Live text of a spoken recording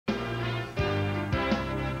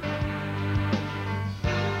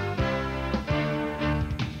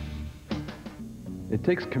It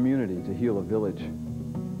takes community to heal a village.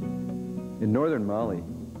 In northern Mali,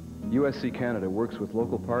 USC Canada works with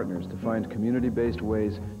local partners to find community-based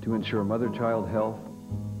ways to ensure mother-child health,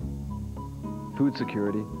 food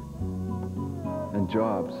security, and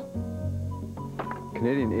jobs.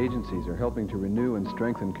 Canadian agencies are helping to renew and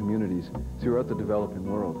strengthen communities throughout the developing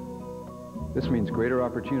world. This means greater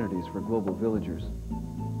opportunities for global villagers.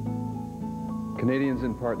 Canadians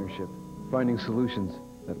in partnership, finding solutions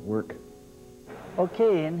that work.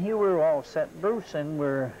 Okay, and here we're all set, Bruce, and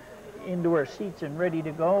we're into our seats and ready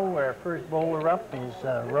to go. Our first bowler up is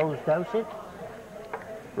Rose DOUCETTE.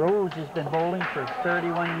 Rose has been bowling for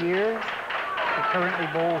 31 years. She currently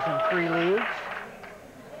bowls in 3 leagues.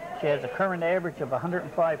 She has a current average of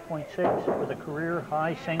 105.6 with a career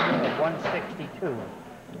high single of 162,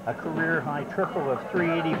 a career high triple of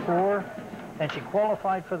 384, and she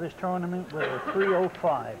qualified for this tournament with a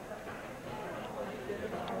 305.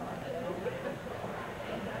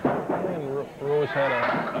 And Rose had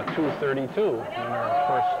a 232 in her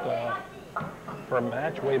first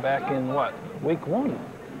match way back in what, week 1.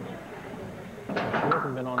 She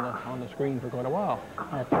hasn't been on the screen for quite a while.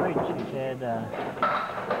 That's right. She's had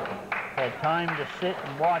time to sit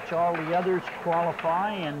and watch all the others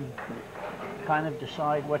qualify and kind of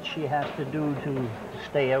decide what she has to do to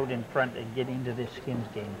stay out in front and get into this skins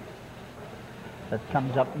game that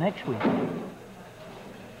comes up next week.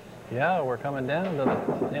 Yeah, we're coming down to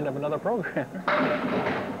the end of another program.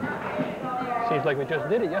 Seems like we just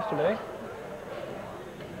did it yesterday.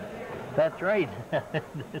 That's right.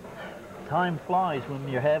 Time flies when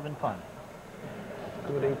you're having fun.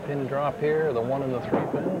 Good 8-pin drop here, the 1 and the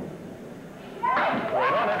 3-pin.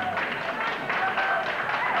 Right on it.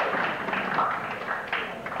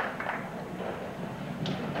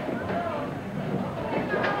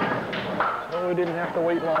 So we didn't have to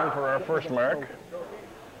wait long for our first mark.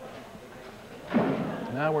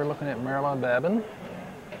 Now we're looking at MARLA BABIN.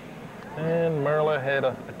 And MARLA had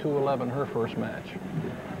a 211 her first match.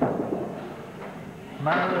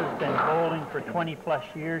 MARLA's been bowling for 20 plus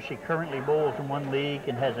years. She currently bowls in 1 league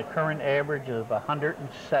and has a current average of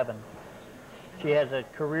 107. She has a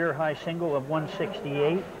career high single of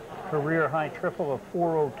 168, career high triple of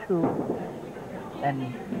 402,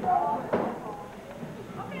 and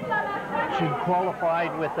she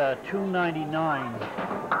qualified with a 299.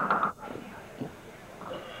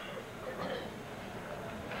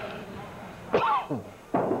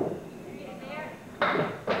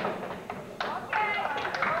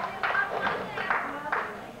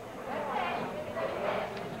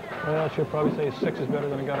 Well, she'll probably say 6 is better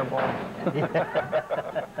than a gutter ball.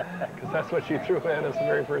 Because that's what she threw at us the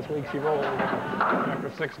very first week she bowled. After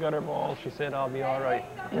 6 gutter balls, she said, I'll be all right.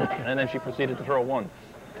 And then she proceeded to throw 1.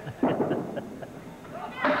 I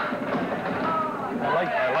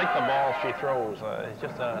like the ball she throws. It's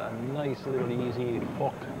just a nice little easy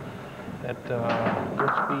hook that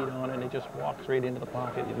good speed on it, and it just walks right into the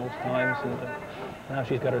pocket most times. And now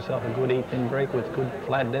she's got herself a good 8-pin break with good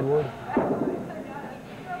flat deadwood.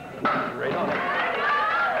 Right on it.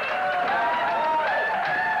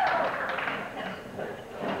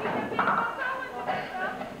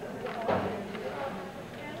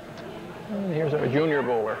 And here's our junior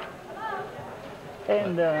bowler.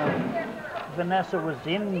 And Vanessa was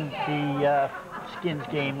in the skins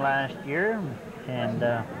game last year, and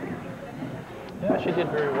yeah, she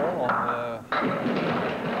did very well.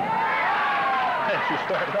 She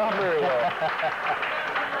started off very well.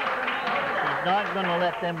 She's not going to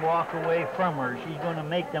let them walk away from her. She's going to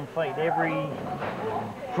make them fight every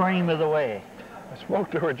frame of the way. I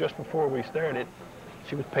spoke to her just before we started.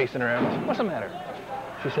 She was pacing around. I said, what's the matter?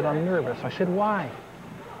 She said, I'm nervous. I said, why?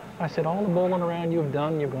 I said, all the bowling around you've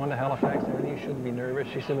done, you've gone to Halifax and everything, you shouldn't be nervous.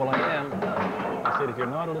 She said, well, I am. I said, if you're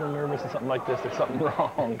not a little nervous in something like this, there's something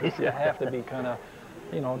wrong. Because you have to be kind of,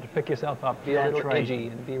 you know, to pick yourself up, be a little edgy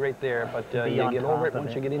and be right there. But you get over it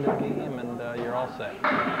once you get into the game and you're all set.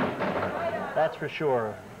 That's for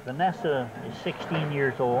sure. Vanessa is 16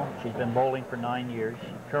 years old. She's been bowling for 9 years.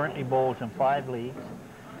 She currently bowls in 5 leagues.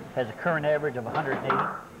 Has a current average of 108.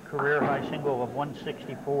 Career high single of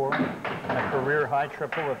 164 and a career high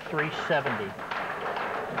triple of 370.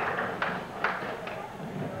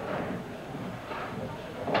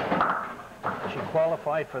 She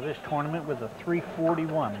qualified for this tournament with a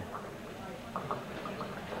 341.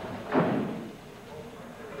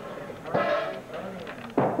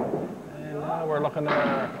 And now we're looking at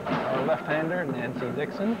our left-hander, Nancy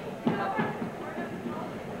DIXSON.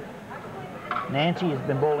 Nancy has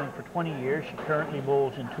been bowling for 20 years. She currently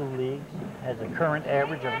bowls in 2 leagues, has a current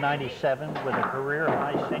average of 97 with a career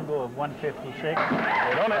high single of 156 and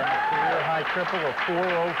a career high triple of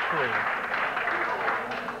 403.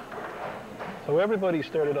 So everybody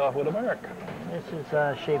started off with a mark. This is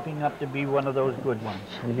shaping up to be one of those good ones.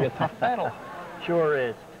 It'll be a tough battle. Sure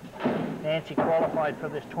is. Nancy qualified for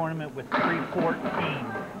this tournament with 3:14.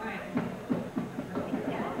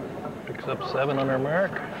 Picks up 7 on her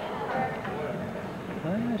mark.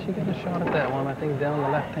 She got a shot at that one, I think, down the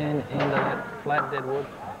left hand end of that flat deadwood.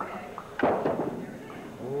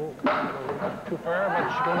 Oh, too far, but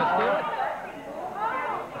she's going to steal it.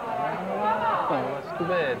 Oh, that's too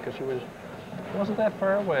bad, because she wasn't that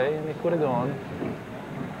far away, and it could have gone.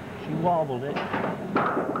 She wobbled it. Nice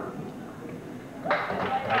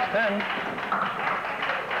 10.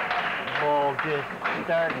 The ball just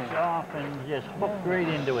starts off and just hooked right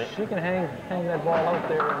into it. She can hang that ball out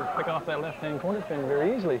there and pick off that left-hand corner pin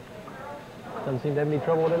very easily. Doesn't seem to have any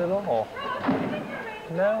trouble with it at all.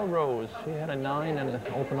 Now Rose, she had a 9 and an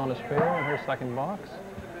open on a spare in her second box.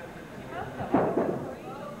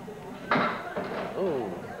 Oh,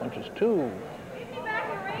 punches 2.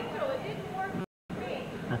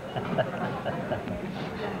 A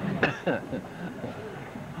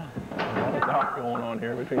lot of talk going on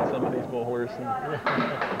here between some of these bowlers and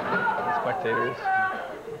spectators.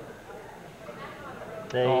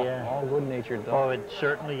 They, all good-natured, though. Oh, it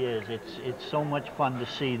certainly is. It's so much fun to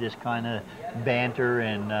see this kind of banter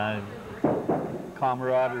and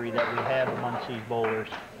camaraderie that we have amongst these bowlers.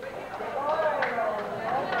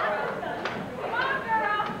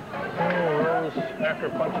 Rose, after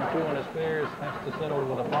punching 2 on his spares, has to settle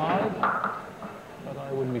with a 5. But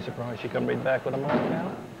I wouldn't be surprised she come right back with a mark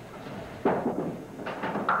now.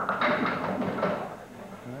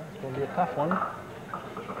 It's going to be a tough one.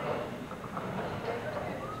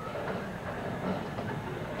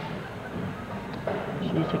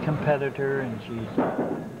 She's a competitor and she's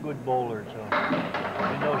a good bowler, so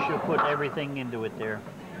we know she'll put everything into it there.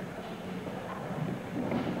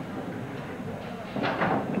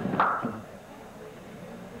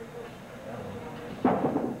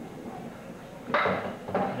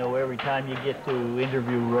 You know, every time you get to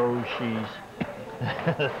interview Rose, she's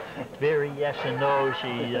very yes and no.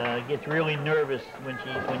 She gets really nervous when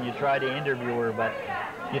you try to interview her, but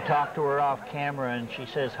you talk to her off camera and she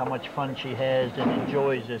says how much fun she has and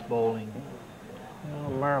enjoys this bowling.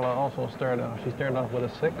 Well, Marla also started off. She started off with a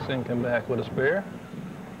 6 and came back with a spare.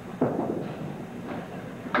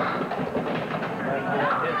 Got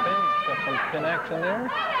some pin action there.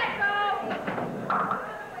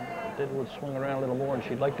 Deadwood swung around a little more and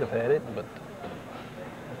she'd like to have had it, but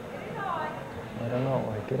I don't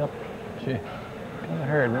know. I get up. She kind of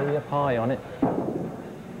heard maybe up high on it.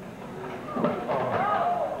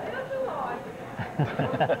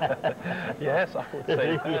 Yes, I would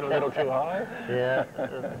say that a little too high. Yeah.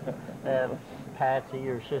 Patsy,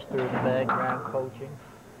 her sister in the background coaching.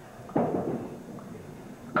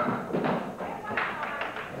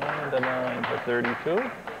 And a 9 for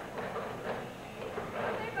 32.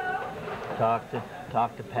 Talked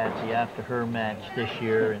to Patsy after her match this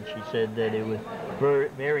year, and she said that it was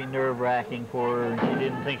very nerve-wracking for her, and she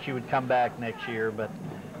didn't think she would come back next year, but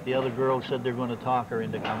the other girls said they're going to talk her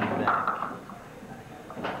into coming back.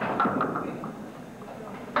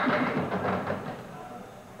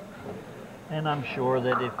 And I'm sure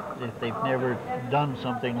that if they've never done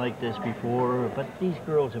something like this before, but these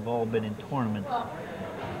girls have all been in tournaments,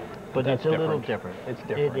 but it's a little different. It's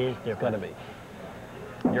different. It is different. It's got to be.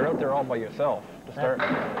 You're out there all by yourself to start.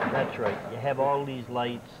 That's right. You have all these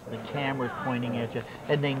lights, the camera's pointing at you,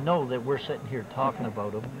 and they know that we're sitting here talking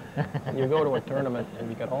about them. You go to a tournament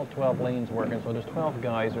and you got all 12 lanes working, so there's 12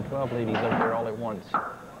 guys or 12 ladies out there all at once,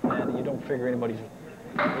 and you don't figure anybody's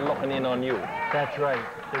looking in on you. That's right.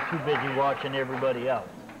 They're too busy watching everybody else.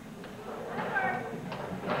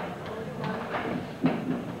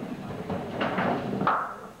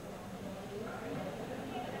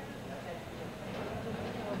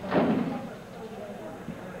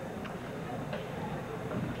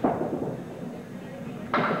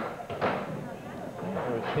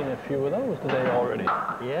 Seen a few of those today already.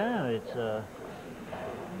 Yeah, it's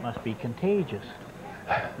must be contagious.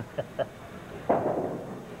 That's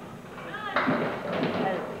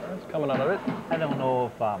coming out of it. I don't know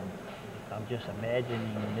if I'm just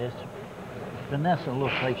imagining this. Vanessa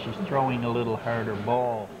looks like she's throwing a little harder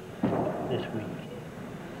ball this week.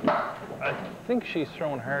 I think she's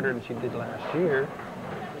thrown harder than she did last year.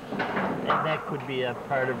 And that could be a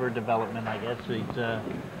part of her development, I guess. It's,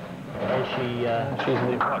 as she... she's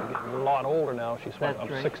getting a lot older now. She's what, up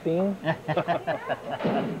 16?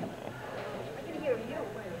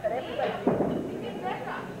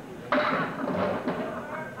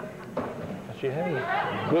 She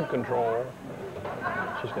has good control.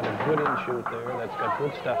 She's got a good in-shoot there that's got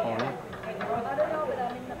good stuff on it.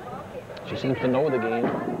 She seems to know the game.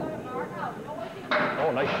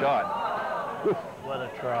 Oh, nice shot. Oof. What a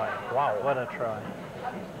try. Wow. What a try.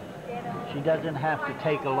 She doesn't have to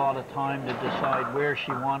take a lot of time to decide where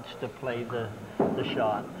she wants to play the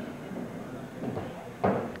shot.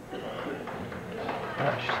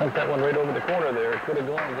 She sent that one right over the corner there. It could have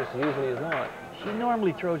gone just as easily as not. She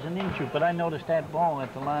normally throws an in shoot, but I noticed that ball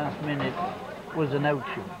at the last minute was an out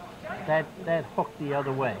shoot. That hooked the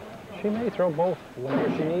other way. She may throw both whenever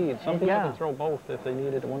she needs. Some people Yeah. can throw both if they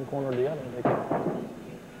need it one corner or the other. They can.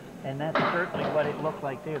 And that's certainly what it looked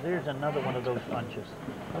like there. There's another one of those punches.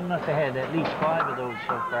 We must have had at least 5 of those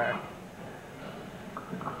so far.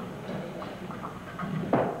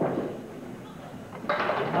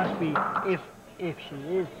 It must be, if she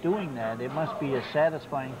is doing that, it must be a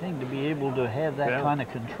satisfying thing to be able to have that kind of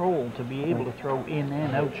control, to be able to throw in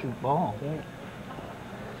and out shoot balls.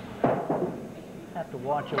 Have to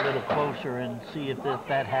watch a little closer and see if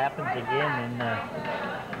that happens again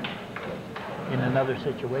in another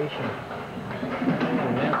situation.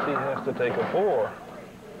 And Nancy has to take a 4.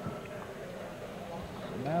 So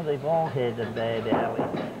now they've all had a bad alley.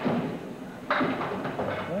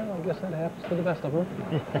 Well, I guess that happens to the best of them.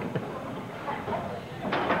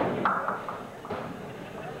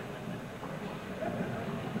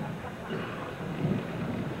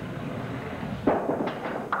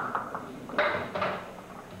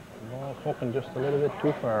 Ball hooking just a little bit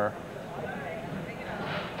too far.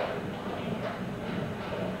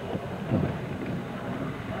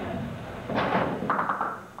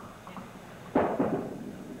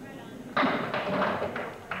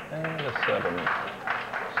 And a 7.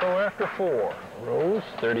 So after 4, Rose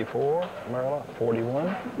 34, Marla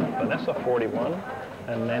 41, Vanessa 41,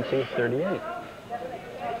 and Nancy 38.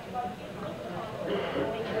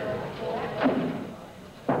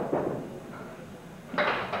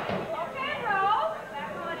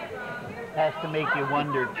 Has to make you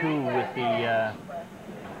wonder too with the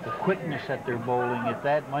quickness that they're bowling, if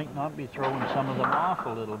that might not be throwing some of them off a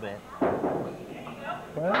little bit.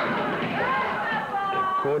 Well,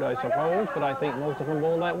 it could, I suppose, but I think most of them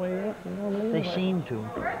bowl that way normally. They seem to.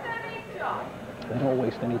 They don't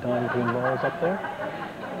waste any time between balls up there.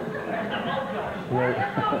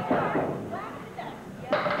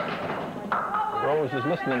 Rose is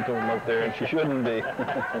listening to him up there, and she shouldn't be.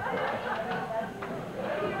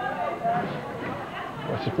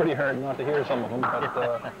 Which is pretty hard not to hear some of them,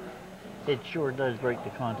 but it sure does break the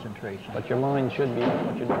concentration. but your mind should be on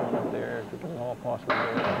what you're doing up there, if you can all possibly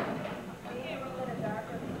do it.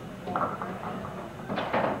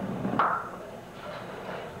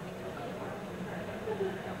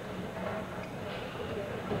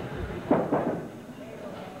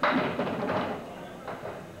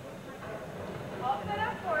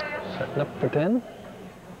 Setting up for 10.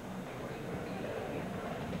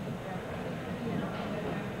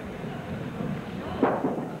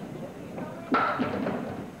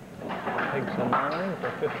 Takes a 9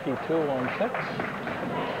 for 52 on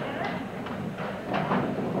 6.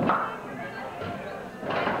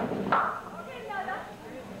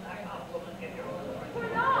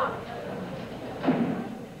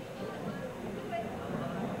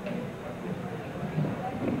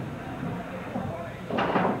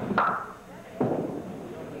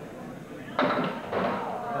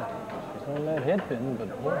 She's on that head pin,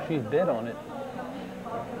 but boy, she's dead on it.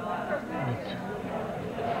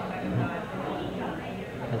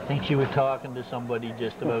 I think you were talking to somebody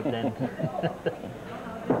just about then.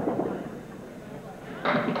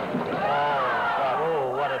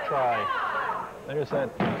 Oh, what a try. There's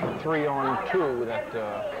that 3-on-2 that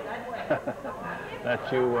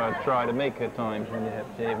that you try to make at times when you have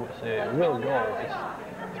to say it will go. It's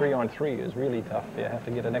 3-on-3 is really tough. You have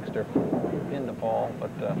to get an extra in the ball, but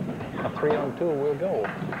a 3-on-2 will go.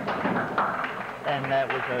 And that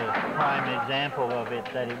was a prime example of it,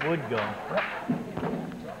 that it would go.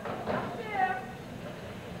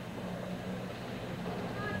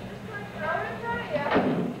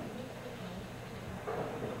 Yep.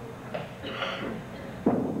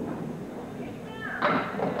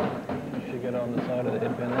 She got on the side of the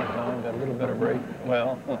head pin that time, got a little better break.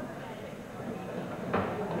 Well,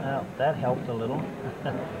 Well, that helped a little.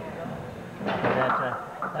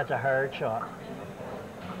 That's a hard shot.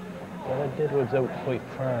 what I did was out quite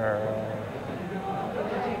far. I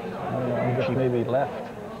don't know, just maybe left.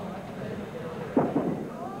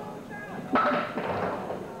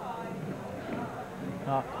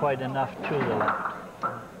 Not quite enough to the left.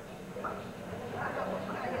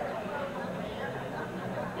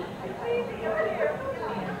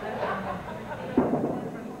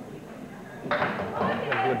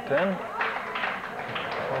 A good 10.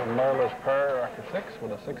 Marla's par after 6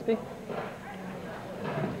 with a 60.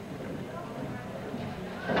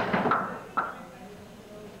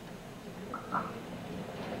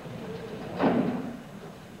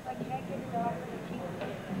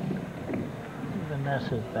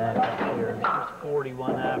 Vanessa's back up here. She's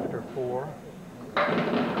 41 after 4.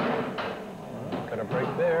 Got a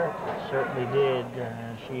break there. Certainly did.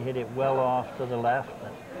 She hit it well off to the left.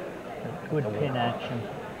 But good pin action.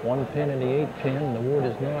 1 pin in the 8 pin. The wood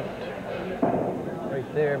is not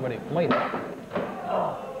right there, but it might.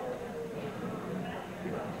 Oh.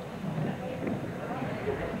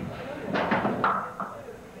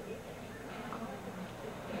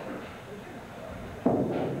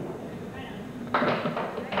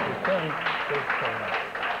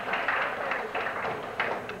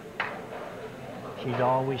 She's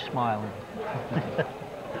always smiling.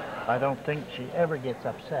 I don't think she ever gets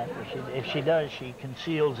upset. If she does, she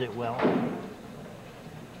conceals it well.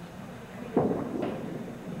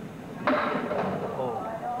 Oh.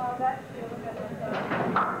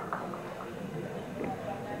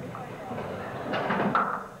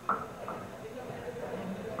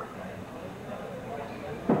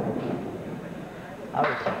 I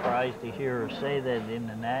was surprised to hear her say that in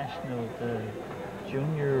the national, the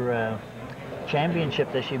junior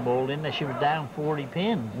championship that she bowled in, that she was down 40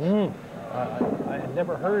 pins. I had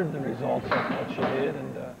never heard the results of what she did,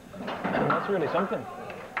 and that's really something.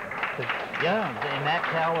 Yeah, in that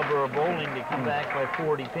caliber of bowling, to come back by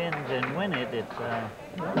 40 pins and win it, it's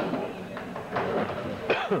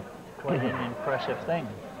quite an impressive thing.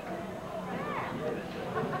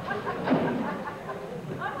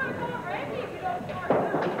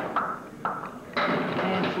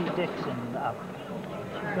 Nancy Dixon up.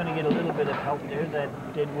 She's going to get a little bit of help there. That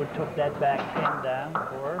Deadwood took that back pin down for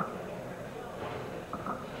her.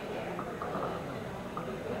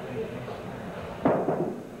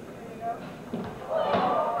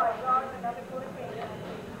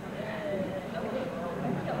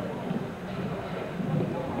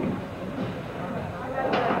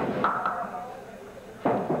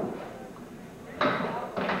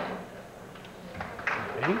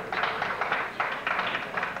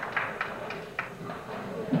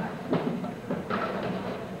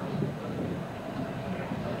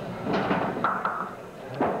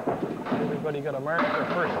 Got a mark their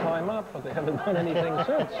first time up, but they haven't done anything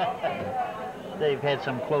since. They've had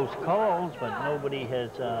some close calls, but nobody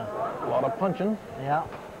has... a lot of punching. Yeah.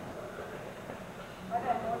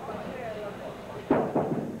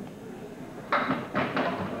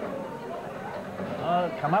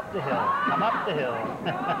 Come up the hill. Come up the hill.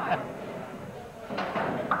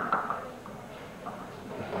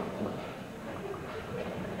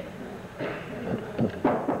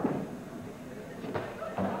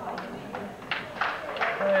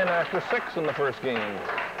 After 6 in the first game.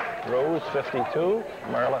 Rose 52,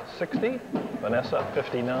 Marla 60, Vanessa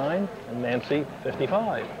 59, and Nancy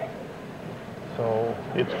 55. So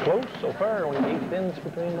it's close so far, only 8 pins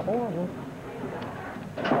between the 4 of them.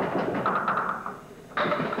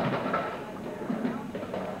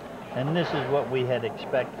 And this is what we had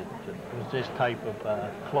expected, was this type of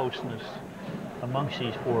closeness amongst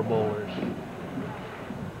these 4 bowlers.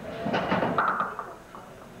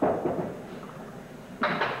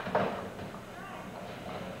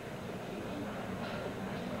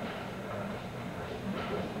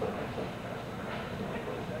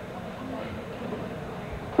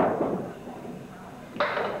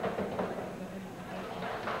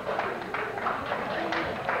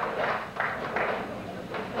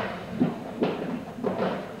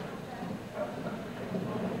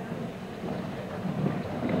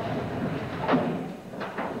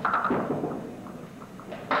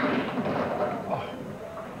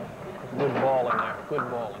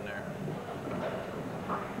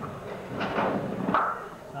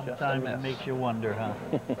 Sometimes it makes you wonder, huh?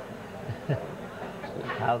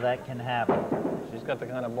 How that can happen. She's got the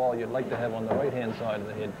kind of ball you'd like to have on the right-hand side of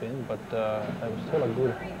the head pin, but that was still a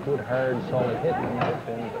good, hard, solid hit on the head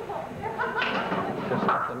pin. Just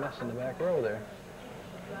left a mess in the back row there.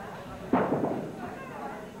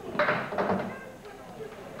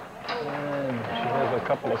 And she has a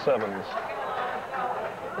couple of 7s.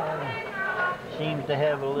 Seems to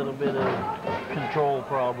have a little bit of control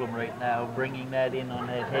problem right now, bringing that in on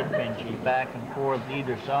that head pin. She's back and forth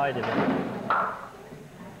either side of it.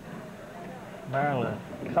 Marla,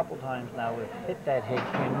 a couple times now, have hit that head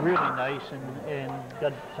pin really nice and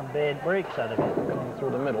got some bad breaks out of it. Going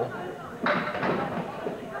through the middle.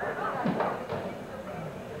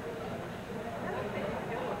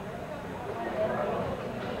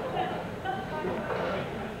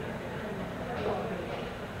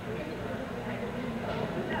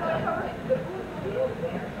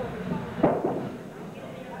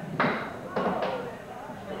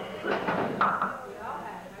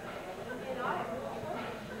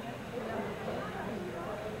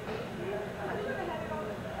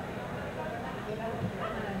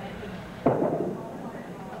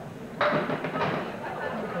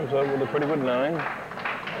 comes out with a pretty good 9.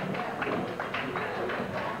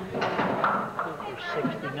 We're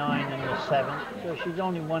 69 in the 7th, so she's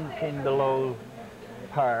only 1 pin below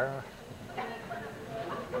par.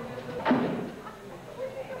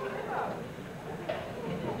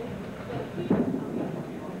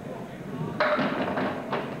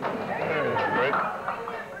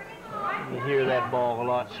 Hear that ball a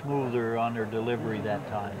lot smoother on her delivery that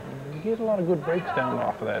time. You get a lot of good breaks down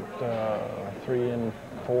off of that 3 and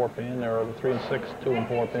 4 pin, or 3 and 6, 2 and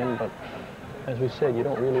 4 pin, but as we said, you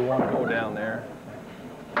don't really want to go down there.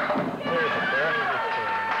 There's a pair.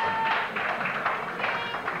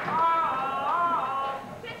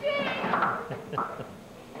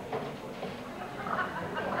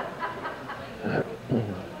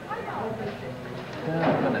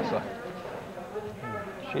 Vanessa.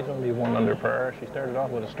 She's only 1 under par. She started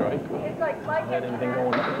off with a strike. Hasn't had anything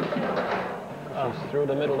going on. She's through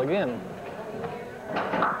the middle again.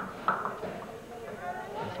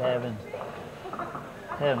 She's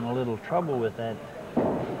having a little trouble with that.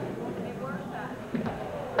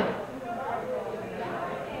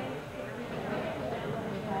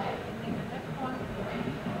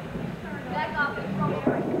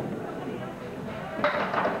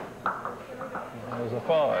 There's a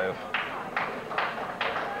 5.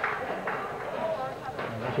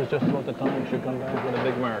 This is just about the time she comes back with a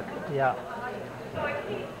big mark. Yeah.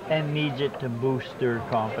 And needs it to boost her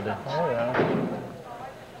confidence. Oh, yeah.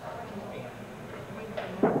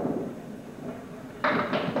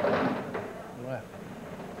 Well,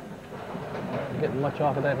 not getting much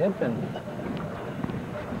off of that head pin.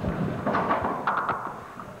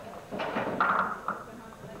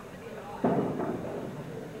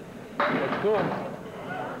 Looks good.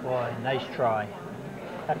 Boy, nice try.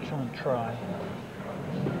 Excellent try.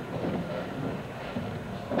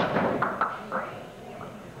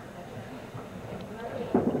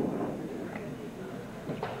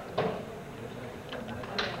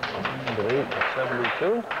 Number 8,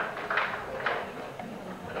 72.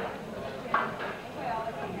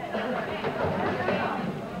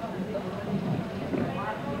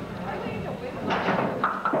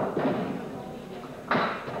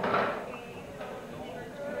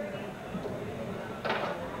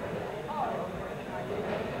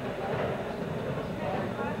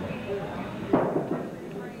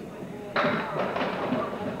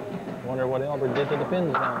 Wonder what Albert did to the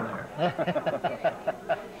pins down there.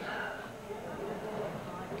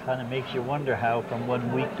 Kind of makes you wonder how from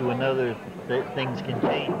 1 week to another things can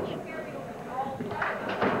change.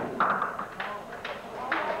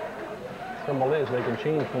 Trouble is, they can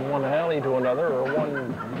change from one alley to another, or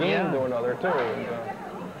one game to another too. And,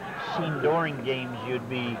 seen during games you'd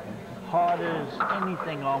be hot as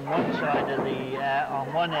anything on one side of the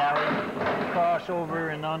on one alley, cross over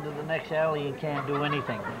and onto the next alley and can't do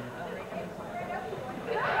anything.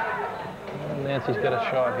 Nancy's got a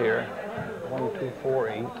shot here. 1, 2, 4,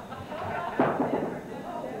 8.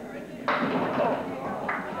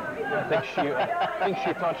 I think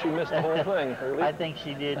she thought she missed the whole thing. Really? I think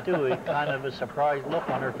she did too. It kind of a surprised look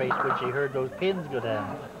on her face when she heard those pins go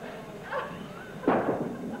down.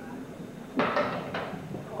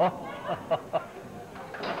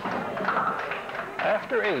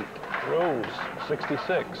 After 8, Rose,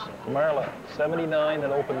 66. Marla, 79,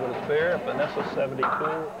 that opened with a spare. Vanessa,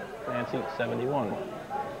 72. Nancy, 71.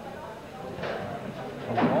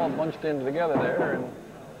 So we're all bunched in together there, and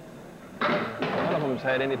none of them's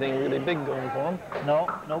had anything really big going for them. No,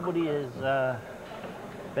 nobody has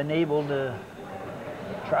been able to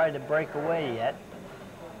try to break away yet.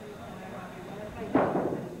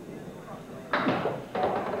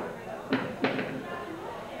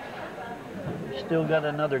 Still got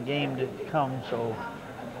another game to come, so...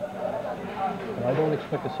 Well, I don't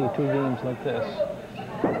expect to see 2 games like this.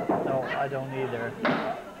 No, I don't either.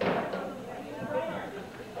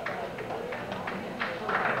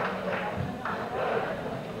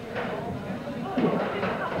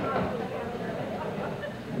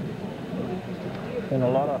 And a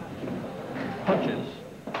lot of punches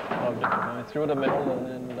of different through the middle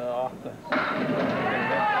and then off the...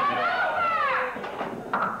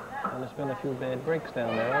 And there's been a few bad breaks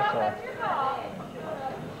down there also.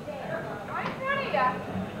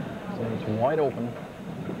 So it's wide open.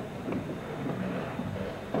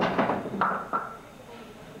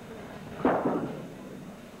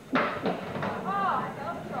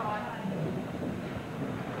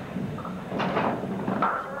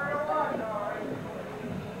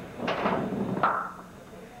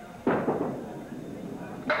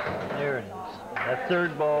 There it is. That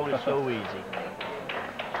third ball is so easy.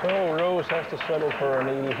 So Rose has to settle for an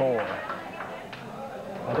 84.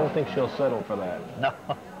 I don't think she'll settle for that. No.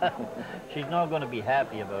 She's not going to be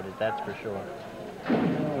happy about it, that's for sure.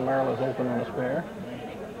 Marla's open on a spare.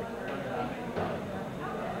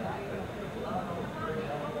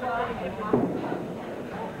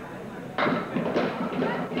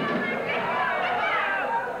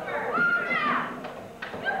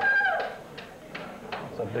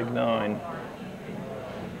 That's a big 9.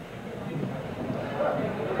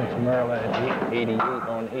 Puts Marla at 88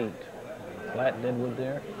 on 8. Flat deadwood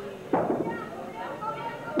there.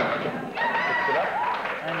 Picks it up.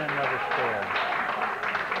 And another spare.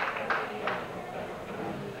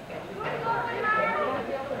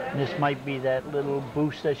 This might be that little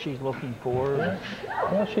boost that she's looking for. Yeah.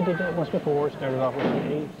 Well, she did that once before. Started off with some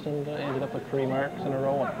 8s and ended up with 3 marks in a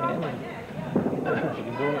row at the end.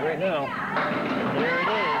 She's doing it right now. There it is.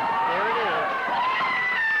 There it is.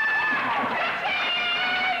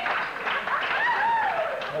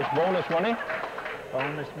 That's bonus money.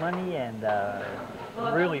 Bonus money and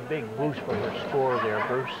really big boost for her score there,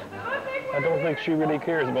 Bruce. I don't think she really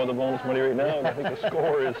cares about the bonus money right now. I think the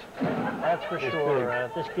score is... That's for sure.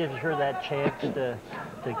 This gives her that chance to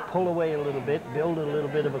pull away a little bit, build a little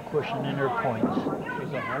bit of a cushion in her points.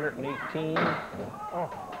 She's 118. Oh,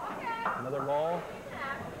 another ball.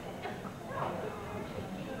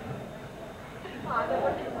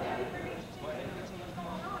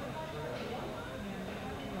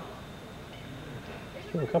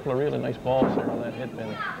 She had a couple of really nice balls there on that hit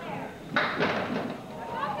pin.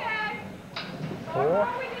 4.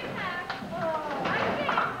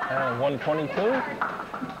 And 122.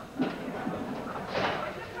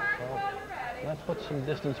 Well, that puts some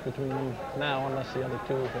distance between them now, unless the other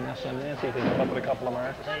two, Vanessa and Nancy, can come up with a couple of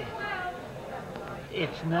marks.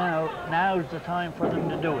 It's now's the time for them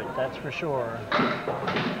to do it, that's for sure.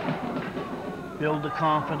 Build the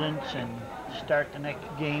confidence and start the next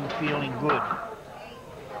game feeling good.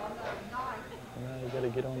 Now you got to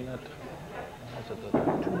get on that, what's it, the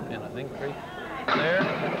 2 pin, I think, right there.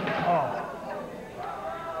 Oh.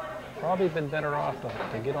 Probably been better off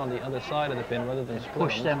to get on the other side of the pin rather than split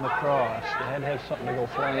Push them across. They had to have something to go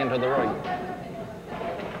flying to the right.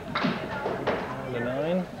 And the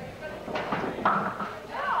 9.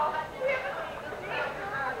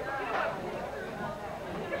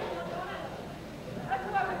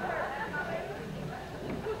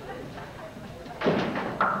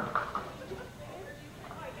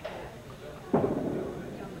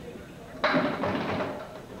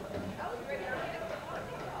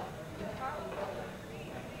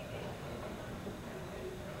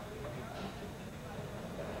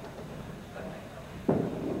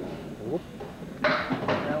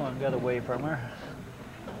 Got away from her.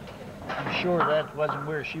 I'm sure that wasn't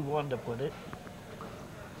where she wanted to put it.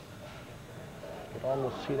 You could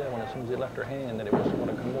almost see that when as soon as he left her hand that it was going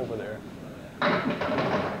to come over there.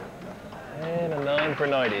 And a 9 for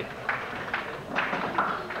 90.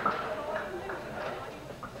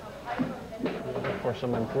 Looking for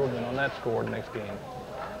some improvement on that score next game.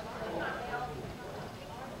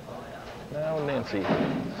 Now Nancy,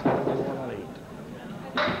 71 on 8.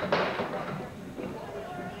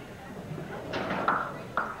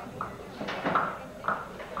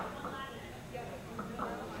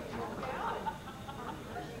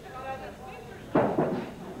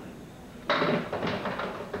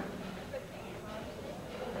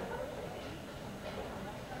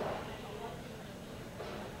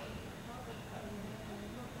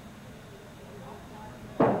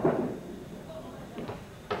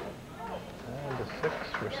 And a 6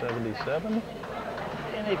 for 77.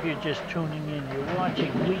 And if you're just tuning in, you're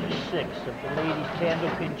watching Week 6 of the Ladies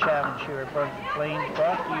Candlepin Challenge here at Brunswick Plains,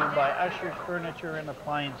 brought to you by Usher's Furniture and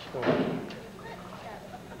Appliance Store.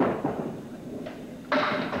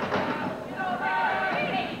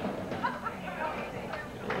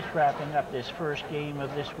 Just wrapping up this first game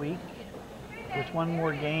of this week. There's one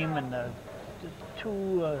more game, and the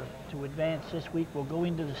two to advance this week will go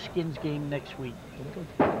into the Skins game next week.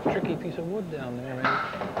 A tricky piece of wood down there, man.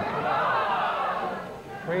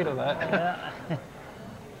 Afraid of that. Yeah.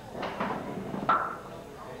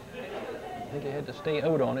 I think you had to stay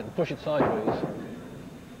out on it and push it sideways.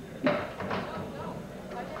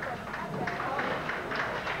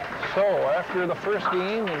 So after the first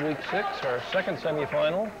game in Week 6, our second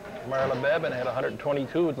semifinal, Marla Babin had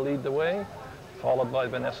 122 to lead the way, followed by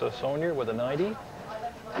Vanessa Saulnier with a 90,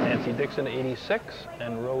 Nancy Dixon 86,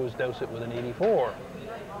 and Rose DOUCETTE with an 84.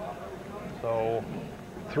 So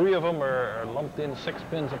 3 of them are lumped in 6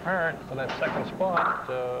 pins apart for that second spot.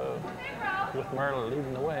 With Marla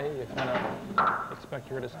leading the way, you kind of expect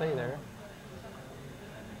her to stay there.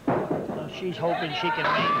 So she's hoping she can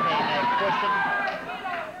maintain that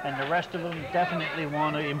cushion, and the rest of them definitely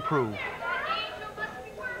want to improve.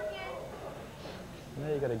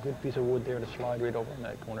 Now you got a good piece of wood there to slide right over on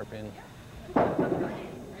that corner pin.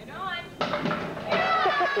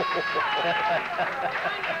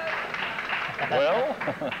 Well,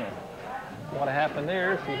 what happened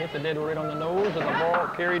there, she hit the deadwood right on the nose and the ball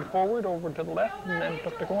carried forward over to the left and then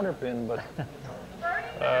took the corner pin, but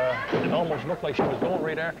it almost looked like she was going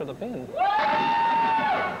right after the pin.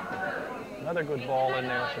 Another good ball in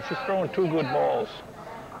there, so she's throwing 2 good balls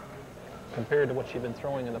compared to what she'd been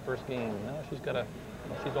throwing in the first game. Now she's got a,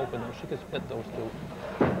 she's open there, she can split those 2.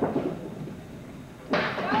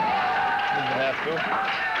 Didn't have to.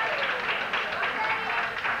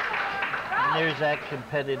 There's that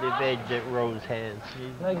competitive edge that Rose has.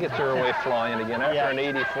 That gets her away flying again after an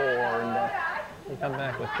 84, and they come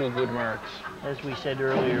back with 2 good marks. As we said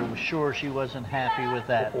earlier, we're sure she wasn't happy with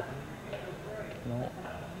that. No.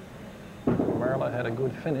 Marla had a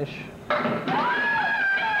good finish. And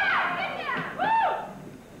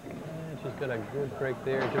she's got a good break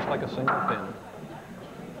there, just like a single pin.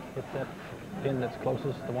 Hit that pin that's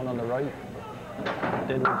closest, the one on the right.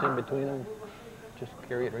 Deadwood's in between them. Just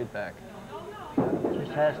carry it right back.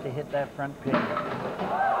 Just has to hit that front pin.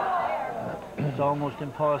 It's almost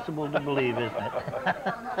impossible to believe, isn't it?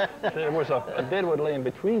 There was a deadwood laying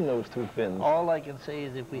between those 2 pins. All I can say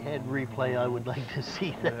is if we had replay, I would like to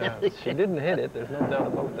see that. Yeah, she didn't hit it, there's no doubt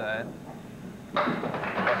about that. But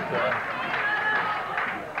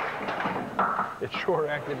it sure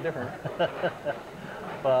acted different.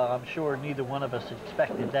 Well, I'm sure neither one of us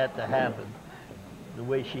expected that to happen. The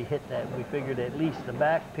way she hit that, we figured at least the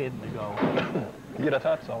back pin to go. You'd have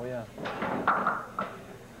thought so, yeah.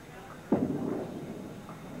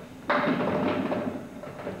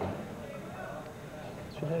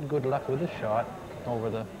 She had good luck with this shot over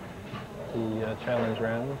the challenge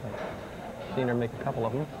round. I've seen her make a couple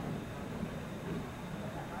of them.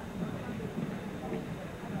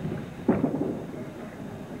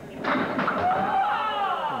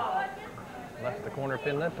 Left the corner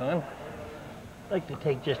pin that time. I'd like to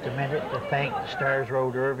take just a minute to thank Stars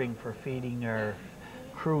Road Irving for feeding our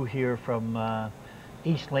crew here from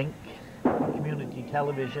Eastlink Community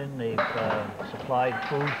Television. They've supplied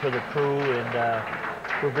food for the crew, and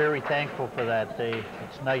we're very thankful for that.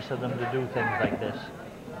 It's nice of them to do things like this.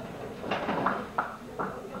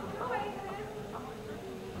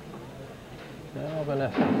 Now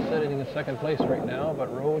Vanessa sitting in 2nd place right now, but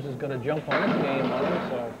Rose is going to jump on this game on her,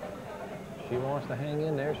 so she wants to hang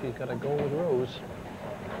in there. She's got to go with Rose.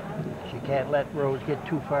 She can't let Rose get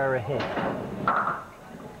too far ahead.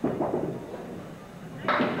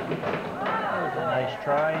 That was a nice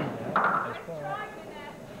try. Yeah, nice ball.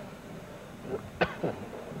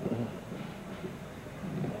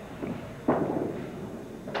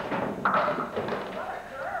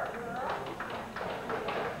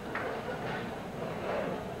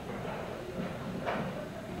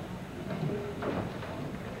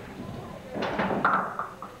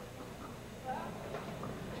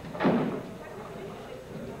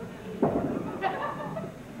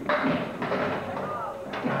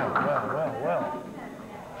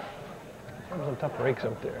 Some tough breaks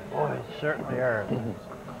up there. Boy, it certainly are.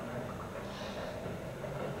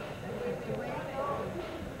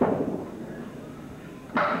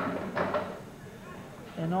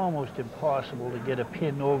 And almost impossible to get a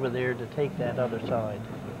pin over there to take that other side.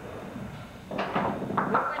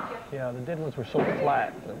 Yeah, the deadwoods were so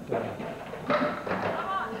flat that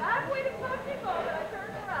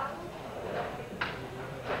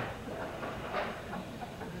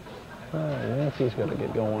Nancy's got to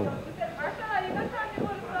get going.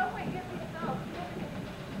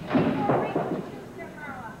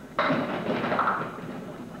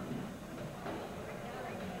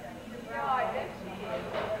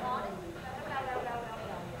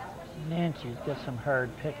 Nancy's got some hard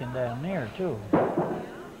picking down there, too.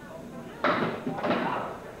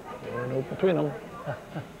 They're no between them.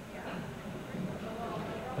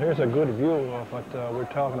 There's a good view of what we're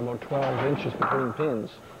talking about, 12 inches between pins.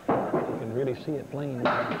 You can really see it plain.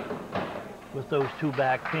 With those 2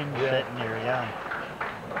 back pins sitting there, yeah.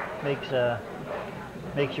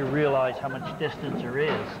 Makes you realize how much distance there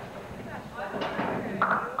is.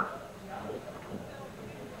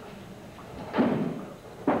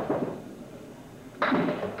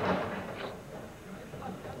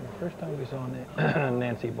 The first time we saw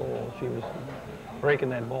Nancy bowl, she was breaking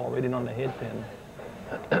that ball right in on the head pin.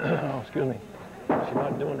 Oh, excuse me. She's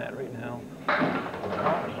not doing that right now.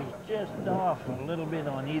 Oh, she's just off a little bit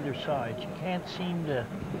on either side. She can't seem to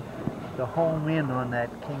home in on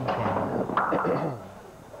that kingpin.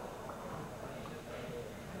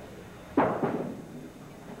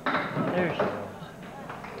 There she goes.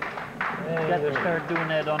 Got to start doing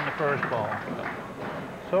that on the first ball.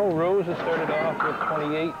 So Rose has started off with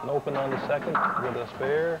 28 and opened on the second with a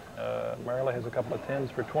spare. Marla has a couple of 10s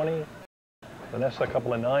for 20. Vanessa a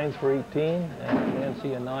couple of 9s for 18. And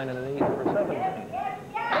Nancy a 9 and an 8 for 17.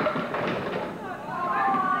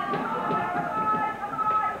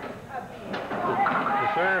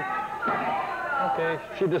 Serve. Okay,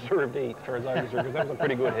 she deserved 8 as far as I was concerned, because that was a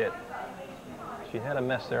pretty good hit. She had a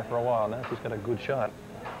mess there for a while. Now she's got a good shot.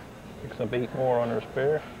 Picks up 8 more on her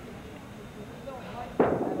spare.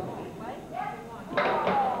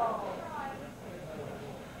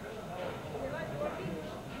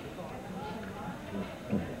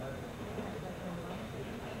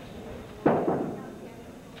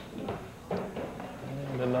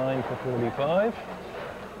 And a 9 for 45.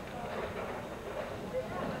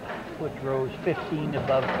 Put Rose 15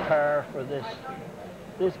 above par for this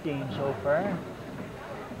game so far.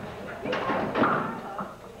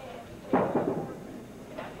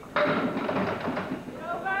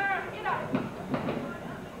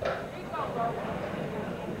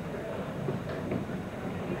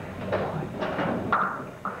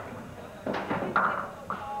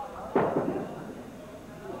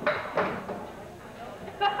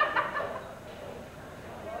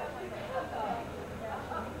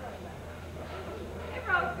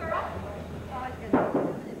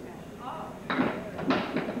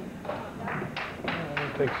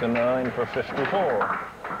 Takes a 9 for 54.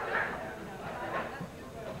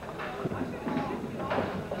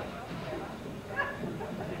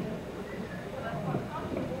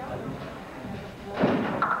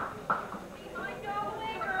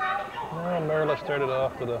 Well, Marla started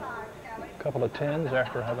off with a couple of 10s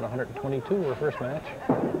after having 122 her first match.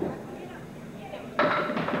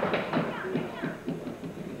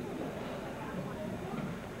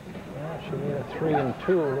 Well, she made a 3 and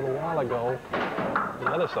 2 a little while ago. The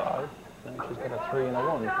other side, now she's got a 3 and a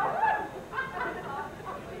 1.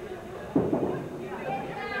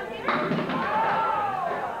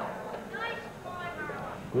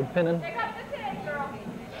 Good pinning.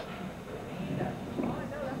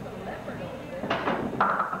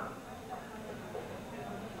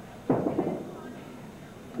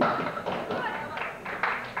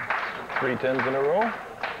 Three 10s in a row.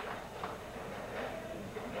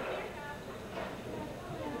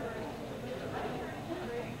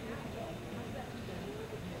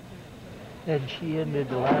 And she ended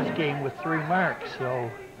the last game with 3 marks, so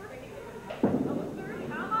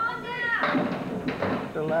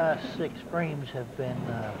the last 6 frames have been...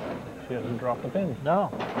 She hasn't dropped the pin. No.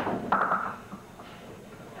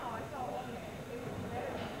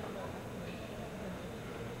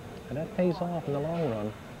 And that pays off in the long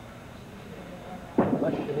run.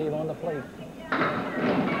 Unless you leave on the plate.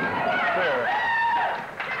 Fair.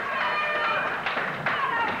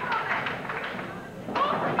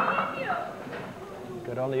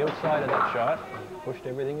 Got on the outside of that shot. Pushed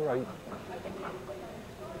everything right.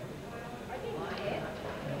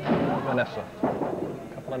 Vanessa. A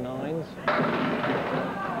couple of 9s.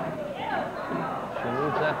 She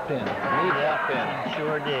needs that pin. Needs that pin.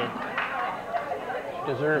 Sure did.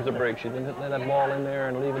 She deserves a break. She didn't let that ball in there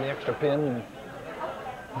and leaving the extra pin.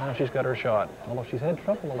 Now she's got her shot. Although she's had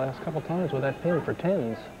trouble the last couple times with that pin for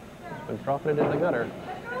 10s. She's been dropping it in the gutter.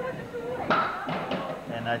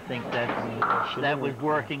 And I think that was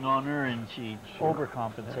working on her, and she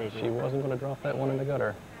overcompensated. She wasn't going to drop that one in the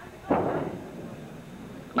gutter.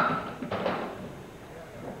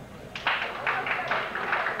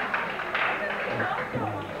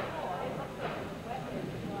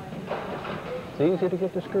 It's easy to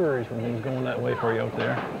get discouraged when things going that way for you out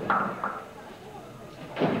there.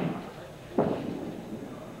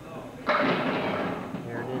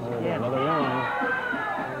 There it is again. Another 9.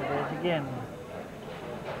 There it is again.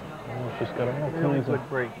 Oh, she's got all Really kinds good of...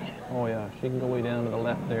 break. Oh yeah, she can go way down to the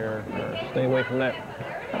left there, or stay away from that.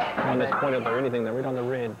 On this point up there, anything there, right on the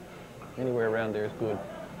red. Anywhere around there is good.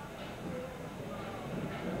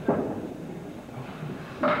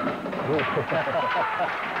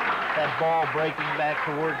 That ball breaking back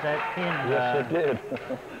towards that pin. Yes, it did.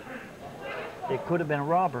 It could have been a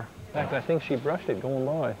robber. In fact, I think she brushed it going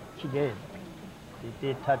by. She did. She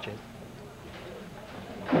did touch it.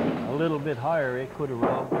 A little bit higher, it could have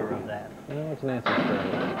robbed her of that. No, it's Nancy's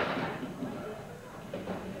turn.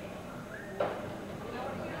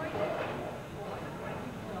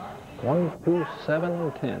 One, 2, 7,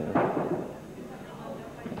 and 10.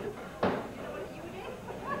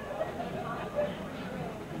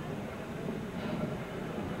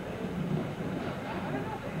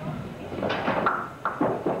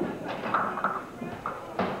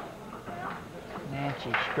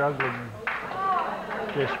 Nancy's struggling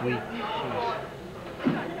this week.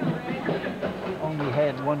 She's only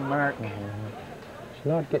had one mark. She's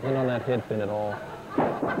not getting in on that head pin at all.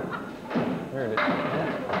 There it is.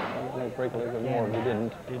 I'm going to break a little bit more, but you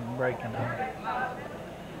didn't. Didn't break enough.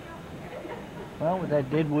 Well, with that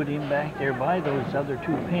deadwood in back there by those other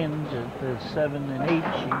two pins at the 7 and 8,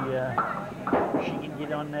 she can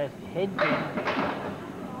get on that head pin.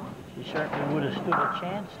 She certainly would have stood a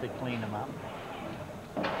chance to clean them up.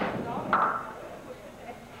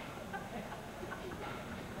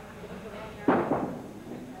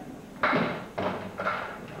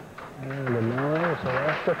 And the 9, so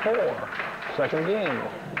after 4. Second game.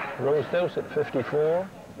 Rose DOUCETTE 54,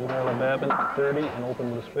 MARLA BABIN 30 and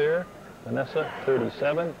open with a spare. VANESSA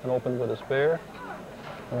 37 and open with a spare.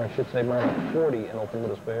 Or I should say MARLA 40 and open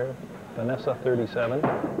with a spare. VANESSA 37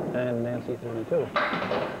 and NACY 32.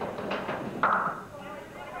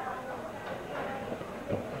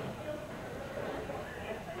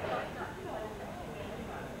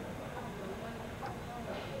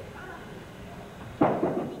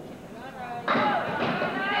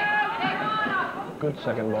 Good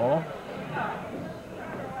second ball.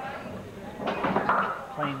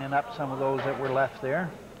 Cleaning up some of those that were left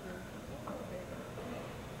there.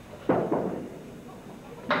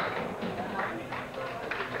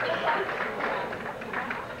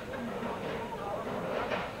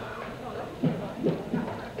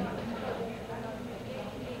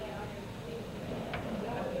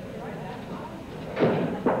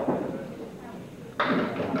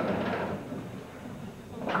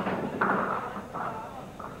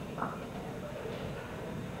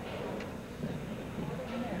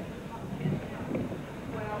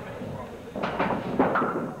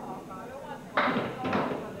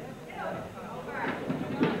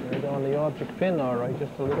 The object pin, all right,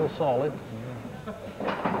 just a little solid.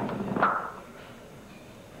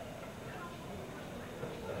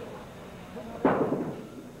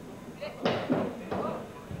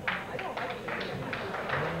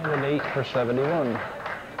 And an 8 for 71.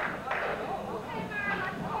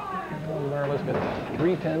 Well, Marla's got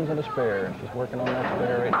 3 10s and a spare. She's working on that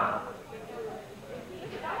spare right now.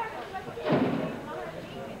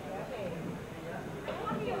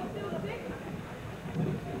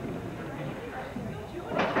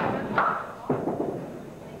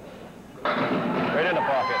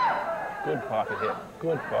 Good pocket hit.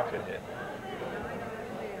 Good pocket hit.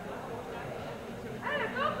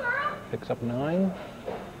 Picks up 9.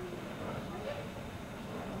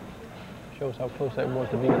 Shows how close that was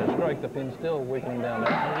to being a strike. The pin's still wiggling down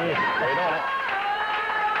there. Right on it.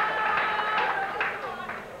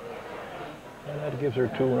 And that gives her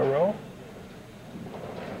 2 in a row.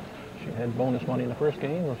 She had bonus money in the first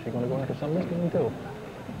game. Or is she going to go after some this game too?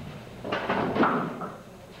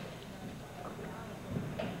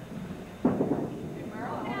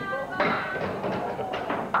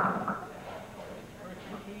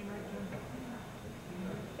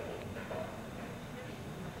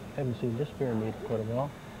 Haven't seen this pair meet quite a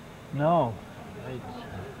while. No.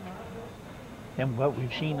 But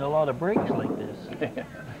we've seen a lot of breaks like this.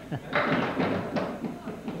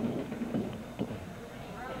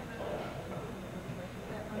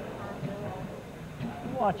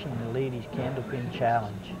 Watching the Ladies Candlepin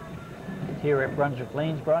Challenge here at Brunswick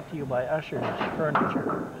Lanes, brought to you by Usher's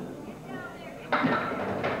Furniture.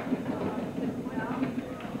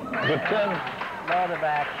 Good pin. A lot of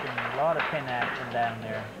action, a lot of pin action down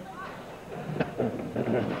there.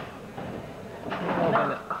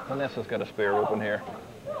 Well, Vanessa's got a spare open here.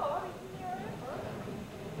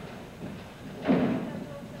 Vanessa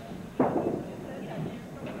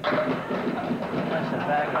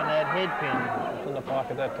back on that head pin. It's in the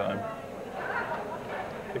pocket that time.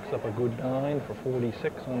 Picks up a good 9 for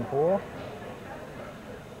 46 on 4.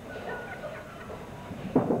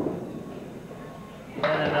 And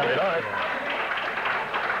another.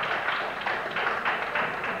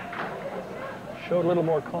 Showed a little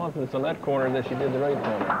more confidence on that corner than she did the right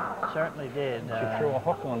corner. Certainly did. She threw a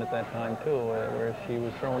hook on it that time too, where she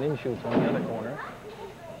was throwing in shoots on the other corner.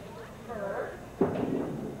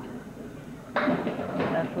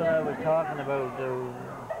 That's what I was talking about a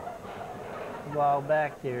while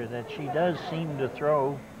back there, that she does seem to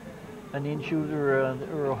throw an in-shoot or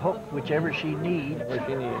a hook, whichever she needs. Whatever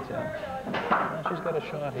she needs, yeah. Now she's got a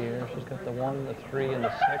shot here. She's got the 1, the 3, and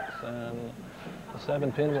the 6, and the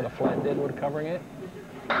 7 pin with a flat deadwood covering it.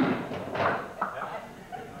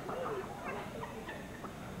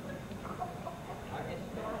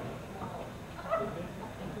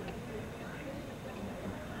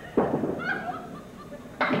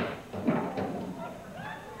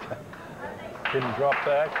 Didn't drop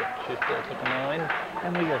back, but she still took a 9.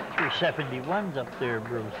 And we got 371s up there,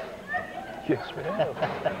 Bruce. Yes, we have.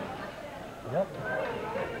 Yep.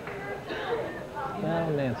 Now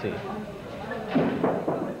Nancy.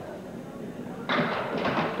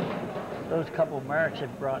 Those couple marks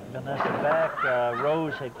had brought Vanessa back.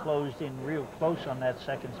 Rose had closed in real close on that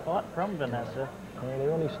second spot from Vanessa.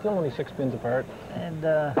 Well, they're still only 6 pins apart. And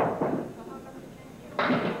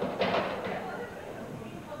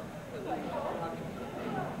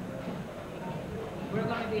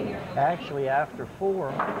actually, after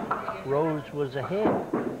 4, Rose was ahead.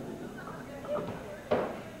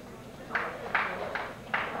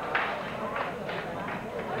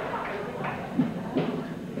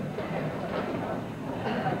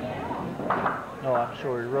 No, I'm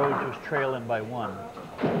sorry, Rose was trailing by 1.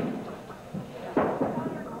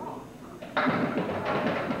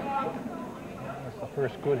 That's the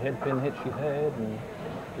first good head pin hit she's had, and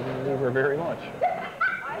didn't leave her very much.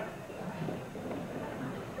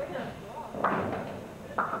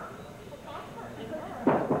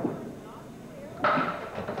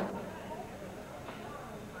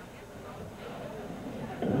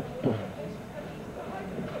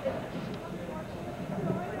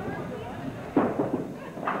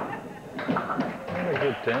 Very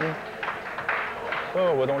good 10.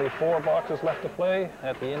 So with only 4 boxes left to play,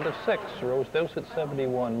 at the end of 6, Rose Doucette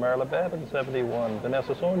 71, Marla Babin 71,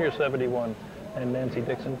 Vanessa Saulnier 71, and Nancy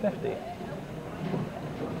Dixon 50.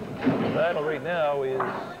 The battle right now is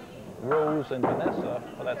Rose and Vanessa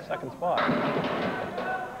for that second spot.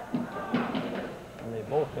 And they've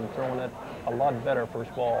both been throwing it a lot better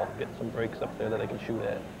first ball, getting some breaks up there that they can shoot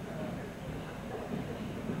at.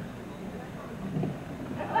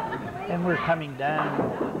 And we're coming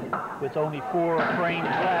down with only 4 frames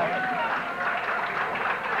left.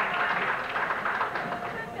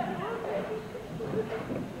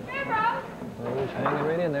 Rose hanging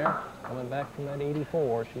right in there, coming back from that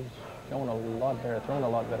 84. She's going a lot better, throwing a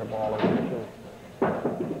lot better ball over there too.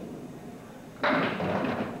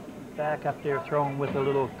 Back up there throwing with a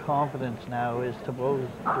little confidence now as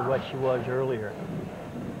opposed to what she was earlier.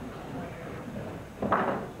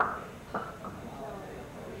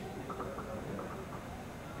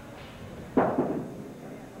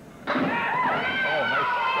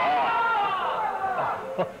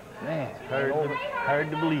 Hard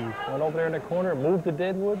to believe. Went over there in the corner, moved the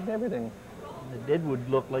deadwood and everything. The deadwood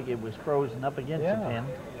looked like it was frozen up against the pin.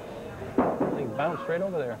 The thing bounced right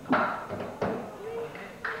over there.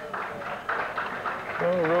 So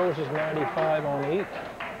Rose is 95 on 8.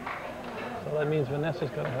 So that means Vanessa's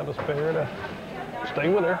got to have a spare to stay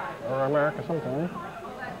with her, or America sometime.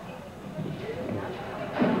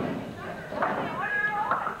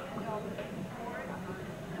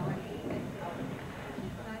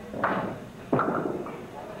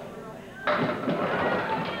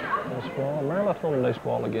 Marla throwing a nice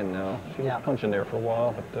ball again now. She was punching there for a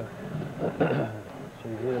while, but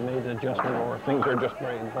she's either made an adjustment or things are just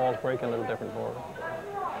breaking. The ball's breaking a little different for her.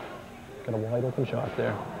 Got a wide open shot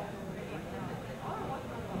there.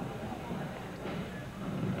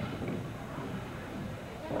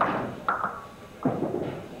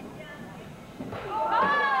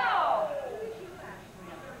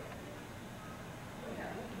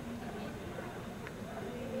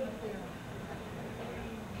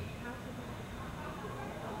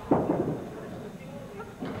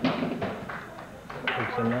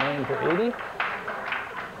 A 9 for 80.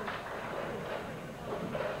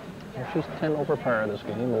 Well, she's 10 over par this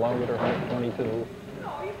game, along with her 122.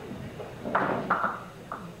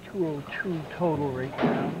 202 total right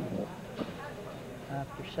now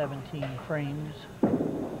after 17 frames.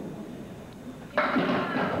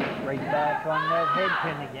 Right back on that head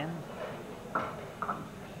pin again.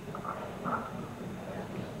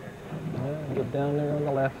 Yeah, get down there on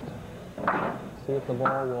the left. See if the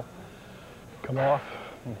ball will come off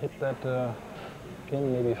and hit that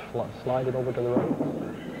pin, maybe slide it over to the right.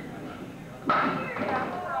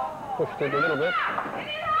 Pushed it a little bit.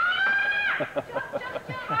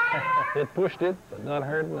 It pushed it, but not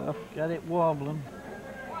hard enough. Got it wobbling.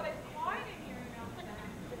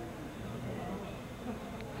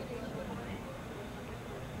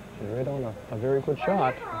 She's right on a very good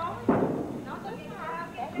shot.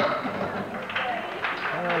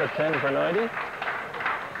 And a 10 for 90.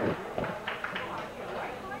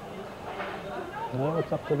 Now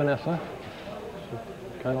it's up to Vanessa. She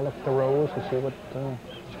kind of looked to Rose to see what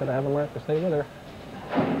she's got to have a mark to stay with her.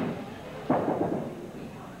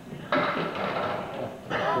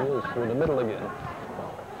 She is through the middle again.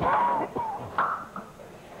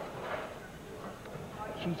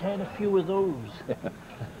 She's had a few of those.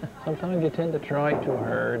 Sometimes you tend to try too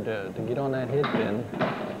hard to get on that head pin,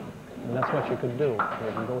 and that's what you could do.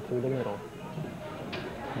 You can go through the middle.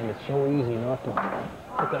 And it's so easy not to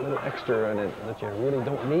put that little extra in it that you really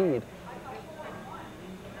don't need.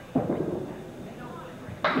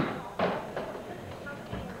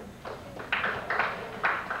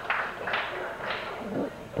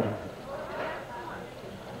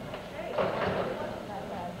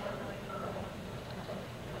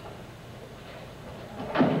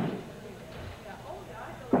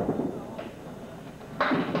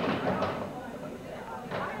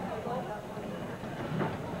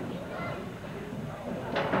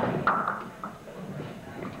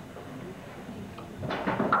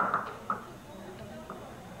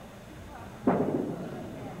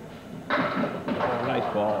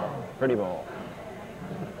 Pretty ball.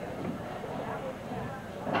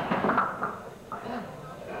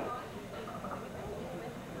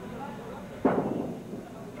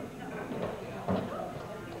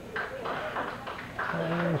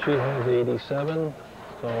 And she has 87,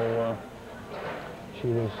 so she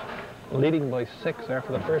was leading by 6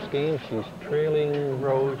 after the first game. She's trailing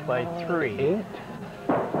Rose by 3. 8.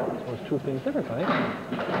 So it's 2 pins difference, I think.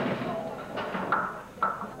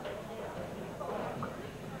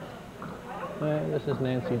 And this is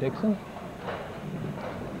Nancy Dixon.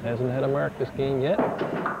 Hasn't had a mark this game yet. In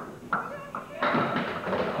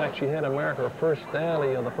fact, she had a mark her first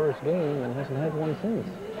alley of the first game and hasn't had one since.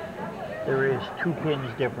 There is 2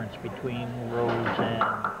 pins difference between Rose and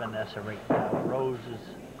Vanessa right now. Rose is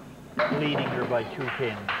leading her by 2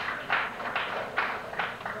 pins.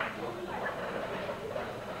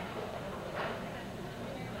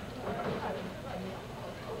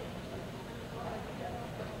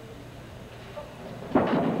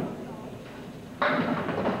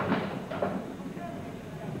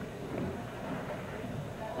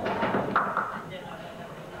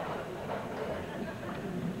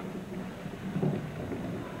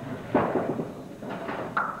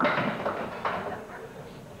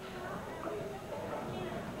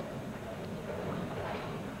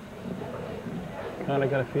 Kind of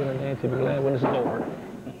got a feeling Nancy will be glad when this is over.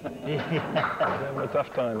 Yeah. She's having a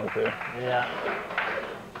tough time up there. Yeah.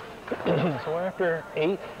 So after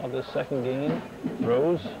 8 of the second game,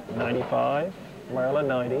 Rose 95, Marla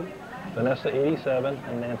 90, Vanessa 87,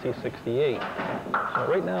 and Nancy 68. So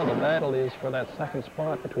right now the battle is for that second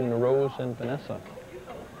spot between Rose and Vanessa.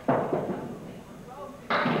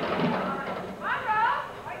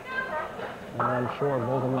 And I'm sure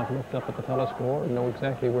both of them have looked up at the telescore and know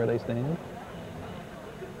exactly where they stand.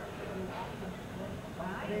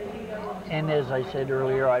 And as I said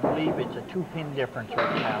earlier, I believe it's a 2 pin difference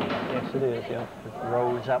right now. Yes, it is, yeah.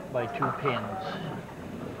 Rose up by 2 pins.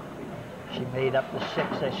 She made up the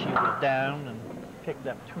 6 as she was down and picked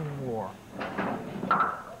up 2 more.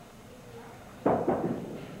 Good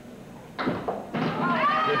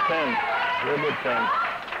pin. Real good pin.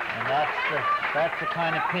 And that's the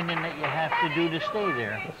kind of pinning that you have to do to stay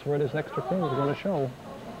there. That's where this extra pin is going to show.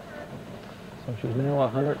 So she's now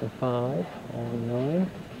 105 on 9.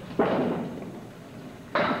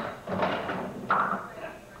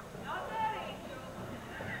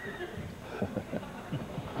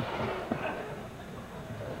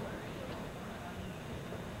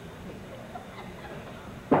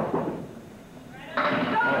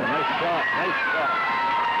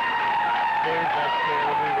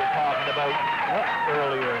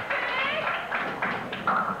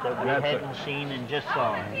 Hadn't seen and just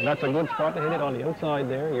saw. That's a good spot to hit it on the outside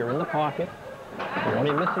there. You're in the pocket. You're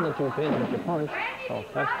only missing the 2 pins with your punch, so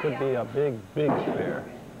that could be a big, big spare.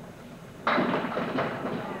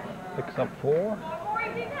 Picks up 4.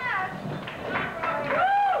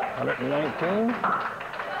 119.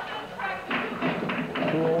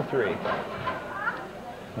 203.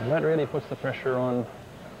 And that really puts the pressure on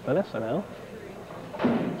Vanessa now.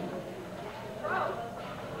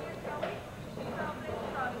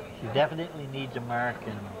 She definitely needs a mark,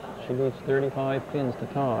 and she needs 35 pins to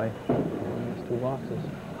tie. That's 2 boxes.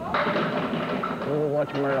 We'll watch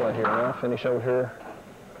Marla here now finish out her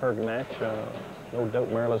match. No doubt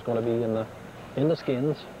Marla's going to be in the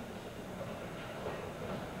skins.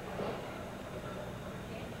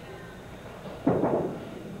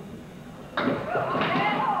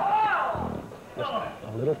 Just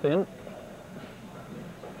a little thin.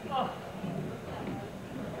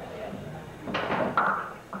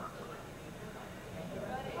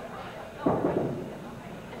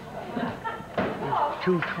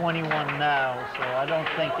 .221 now, so I don't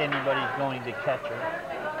think anybody's going to catch her.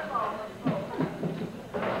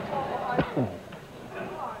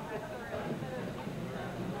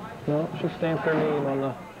 No, she stamped her name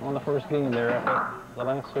on the first game there after the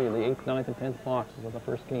last 3, the 8th, 9th, and 10th boxes of the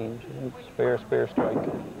first game. She went spare strike.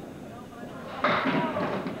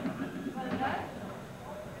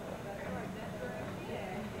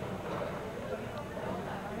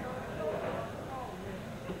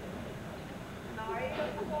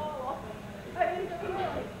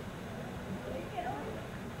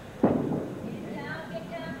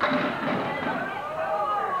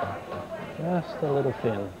 Just a little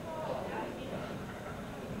thin.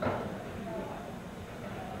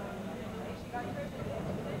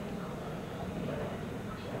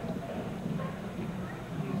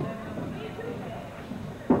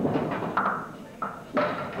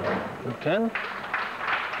 $10,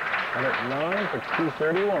 109 for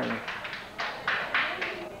 $231.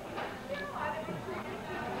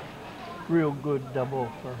 Real good double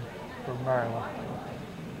for for Marla.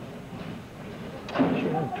 She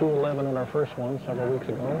had 211 on her first one several weeks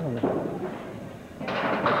ago, and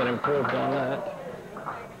hasn't improved on that.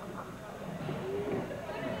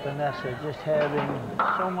 Vanessa just having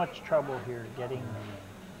so much trouble here getting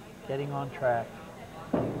on track.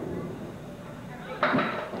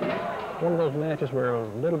 One of those matches where a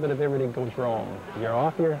little bit of everything goes wrong. You're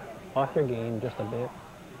off your game just a bit.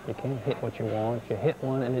 You can't hit what you want. You hit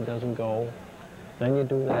one and it doesn't go. Then you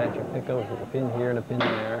do that. You pick up a pin here and a pin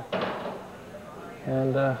there.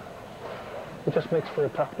 And it just makes for a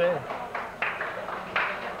tough day.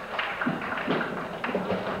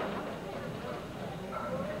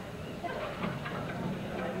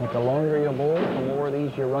 But the longer you bowl, the more of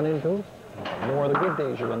these you run into, the more of the good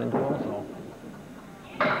days you run into also.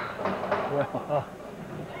 Well,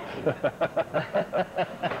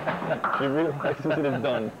 she realizes it is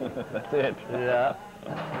done. That's it. Yeah.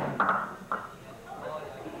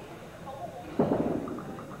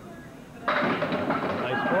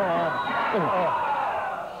 Nice ball. Oh.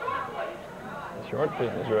 The short pin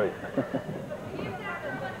is right.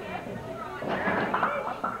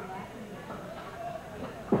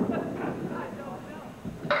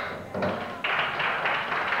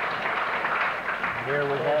 There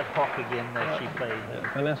was that hook again that she played.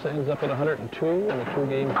 Vanessa ends up at 102 and a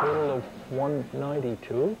two-game total of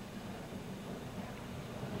 192.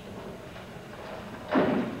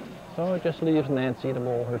 So it just leaves Nancy to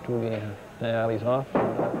bowl her two-game tallies off.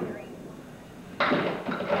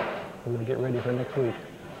 We'll get ready for next week.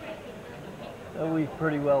 We've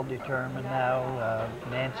pretty well determined now.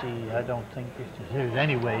 Nancy, I don't think there's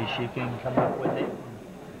any way she can come up with it.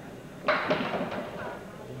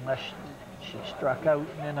 Unless she struck out,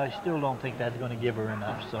 and I still don't think that's going to give her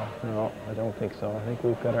enough. So No, I don't think so. I think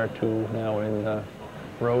we've got our two now in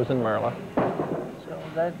Rose and Marla. So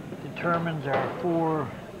that determines our four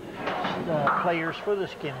players for the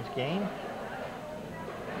skins game.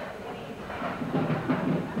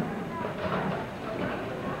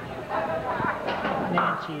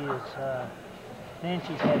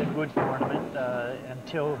 Nancy's had a good tournament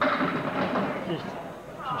until just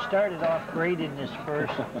she started off great in the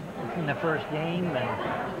first game, and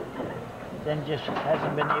then just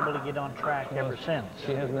hasn't been able to get on track ever since.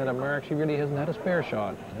 She hasn't had a mark. She really hasn't had a spare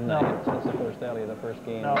shot in the hit since the first alley of the first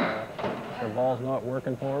game. No. Her ball's not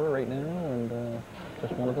working for her right now, and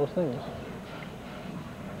just one of those things.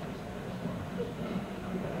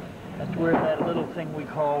 That's where that little thing we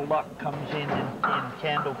call luck comes in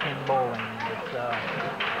candlepin bowling.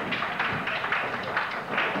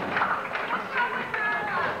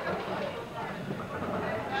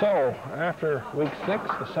 So, after week 6,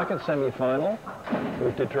 the second semifinal,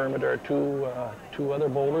 we've determined our two other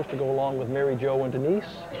bowlers to go along with Mary Jo and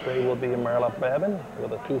Denise. They will be Marla BABIN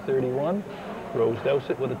with a 231, Rose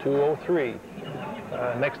DOUCETTE with a 203.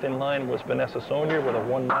 Next in line was Vanessa Saulnier with a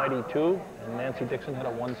 192, and Nancy Dixon had a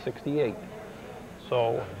 168.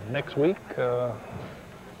 So, next week,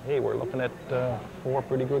 hey, we're looking at 4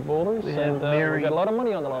 pretty good bowlers, and we've got a lot of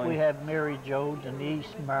money on the line. We have Mary Jo,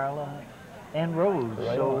 Denise, Marla, and Rose.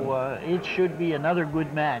 Right so it should be another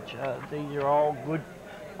good match. These are all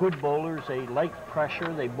good bowlers. They like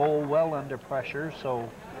pressure. They bowl well under pressure. So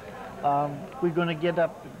we're going to get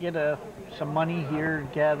some money here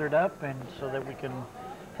gathered up, and so that we can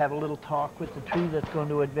have a little talk with the two that's going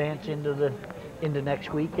to advance into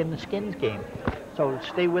next week in the skins game. So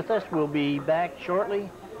stay with us. We'll be back shortly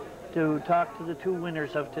to talk to the two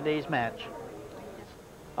winners of today's match.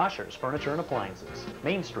 Ushers Furniture and Appliances,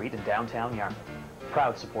 Main Street in downtown Yarmouth.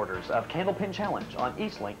 Proud supporters of Candlepin Challenge on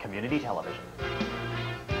Eastlink Community Television.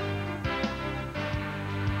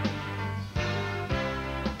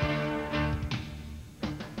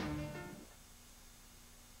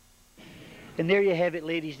 And there you have it,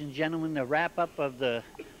 ladies and gentlemen, the wrap-up of the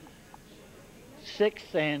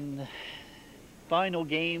 6th and final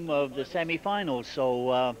game of the semifinals.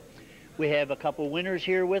 So we have a couple winners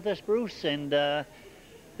here with us, Bruce, and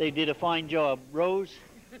they did a fine job. Rose,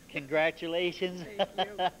 congratulations. Thank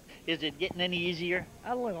you. Is it getting any easier?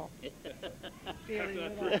 A little.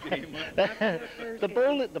 The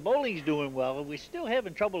bowling's doing well. We're still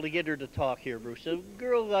having trouble to get her to talk here, Bruce. The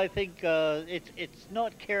girl, I think, it's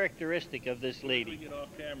not characteristic of this lady. When we get off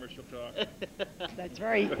camera, she'll talk. That's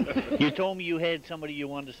right. You told me you had somebody you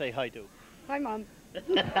wanted to say hi to. Hi, Mom.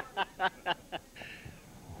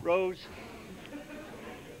 Rose,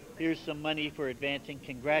 here's some money for advancing.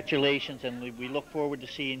 Congratulations, and we look forward to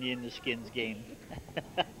seeing you in the skins game.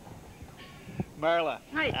 Marla,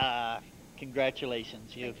 Hi.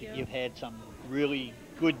 Congratulations. Thank you. You've had some really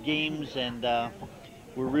good games, and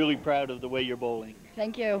we're really proud of the way you're bowling.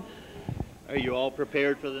 Thank you. Are you all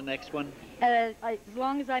prepared for the next one? As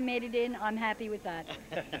long as I made it in, I'm happy with that.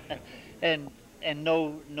 And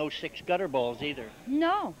no 6 gutter balls either.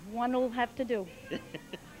 No, one will have to do.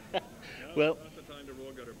 Well, Not the time to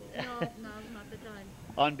roll gutter balls. No, now's not the time.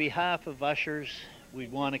 on behalf of ushers, we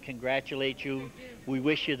want to congratulate you. We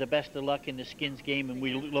wish you the best of luck in the Skins game, and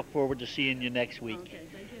we look forward to seeing you next week. Okay,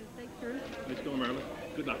 thank you. Thanks, Bruce. Nice going, Marla.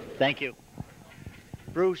 Good luck. Thank you.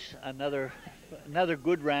 Bruce, another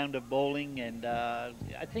good round of bowling, and I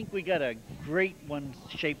think we got a great one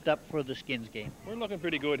shaped up for the Skins game. We're looking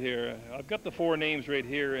pretty good here. I've got the 4 names right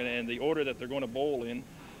here and the order that they're going to bowl in.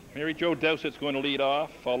 Mary Jo Doucette's going to lead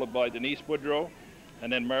off, followed by Denise Woodrow,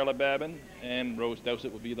 and then Marla Babin, and Rose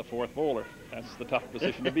Doucette will be the 4th bowler. That's the tough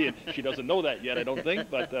position to be in. She doesn't know that yet, I don't think,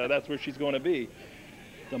 but that's where she's going to be.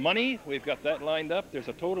 The money, we've got that lined up. There's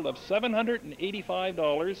a total of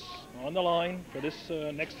 $785 on the line for this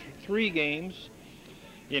next 3 games.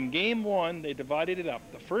 In game 1, they divided it up.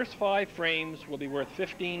 The first 5 frames will be worth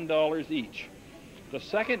 $15 each. The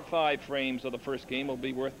second 5 frames of the first game will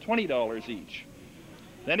be worth $20 each.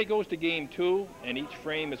 Then it goes to game 2, and each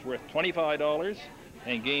frame is worth $25.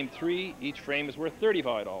 And game 3, each frame is worth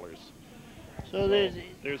 $35. So there's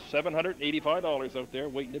 $785 out there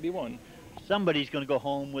waiting to be won. somebody's going to go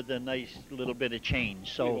home with a nice little bit of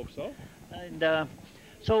change. So, we hope so. And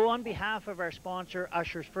so on behalf of our sponsor,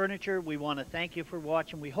 Usher's Furniture, we want to thank you for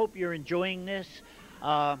watching. We hope you're enjoying this.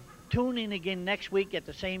 Tune in again next week at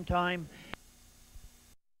the same time.